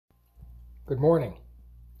Good morning.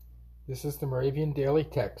 This is the Moravian Daily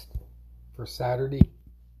Text for Saturday,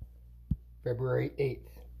 February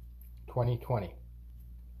 8th, 2020.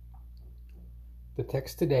 The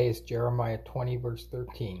text today is Jeremiah 20, verse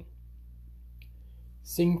 13.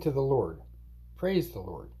 Sing to the Lord. Praise the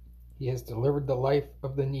Lord. He has delivered the life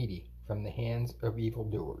of the needy from the hands of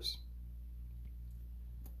evildoers.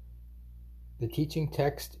 The teaching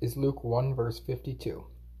text is Luke 1, verse 52.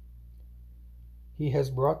 He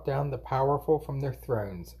has brought down the powerful from their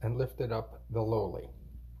thrones and lifted up the lowly.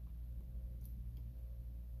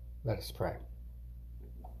 Let us pray.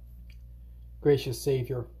 Gracious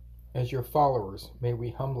Savior, as your followers, may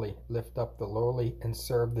we humbly lift up the lowly and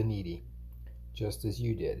serve the needy, just as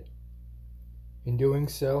you did. In doing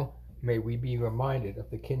so, may we be reminded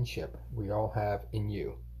of the kinship we all have in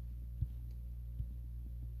you.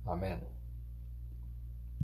 Amen.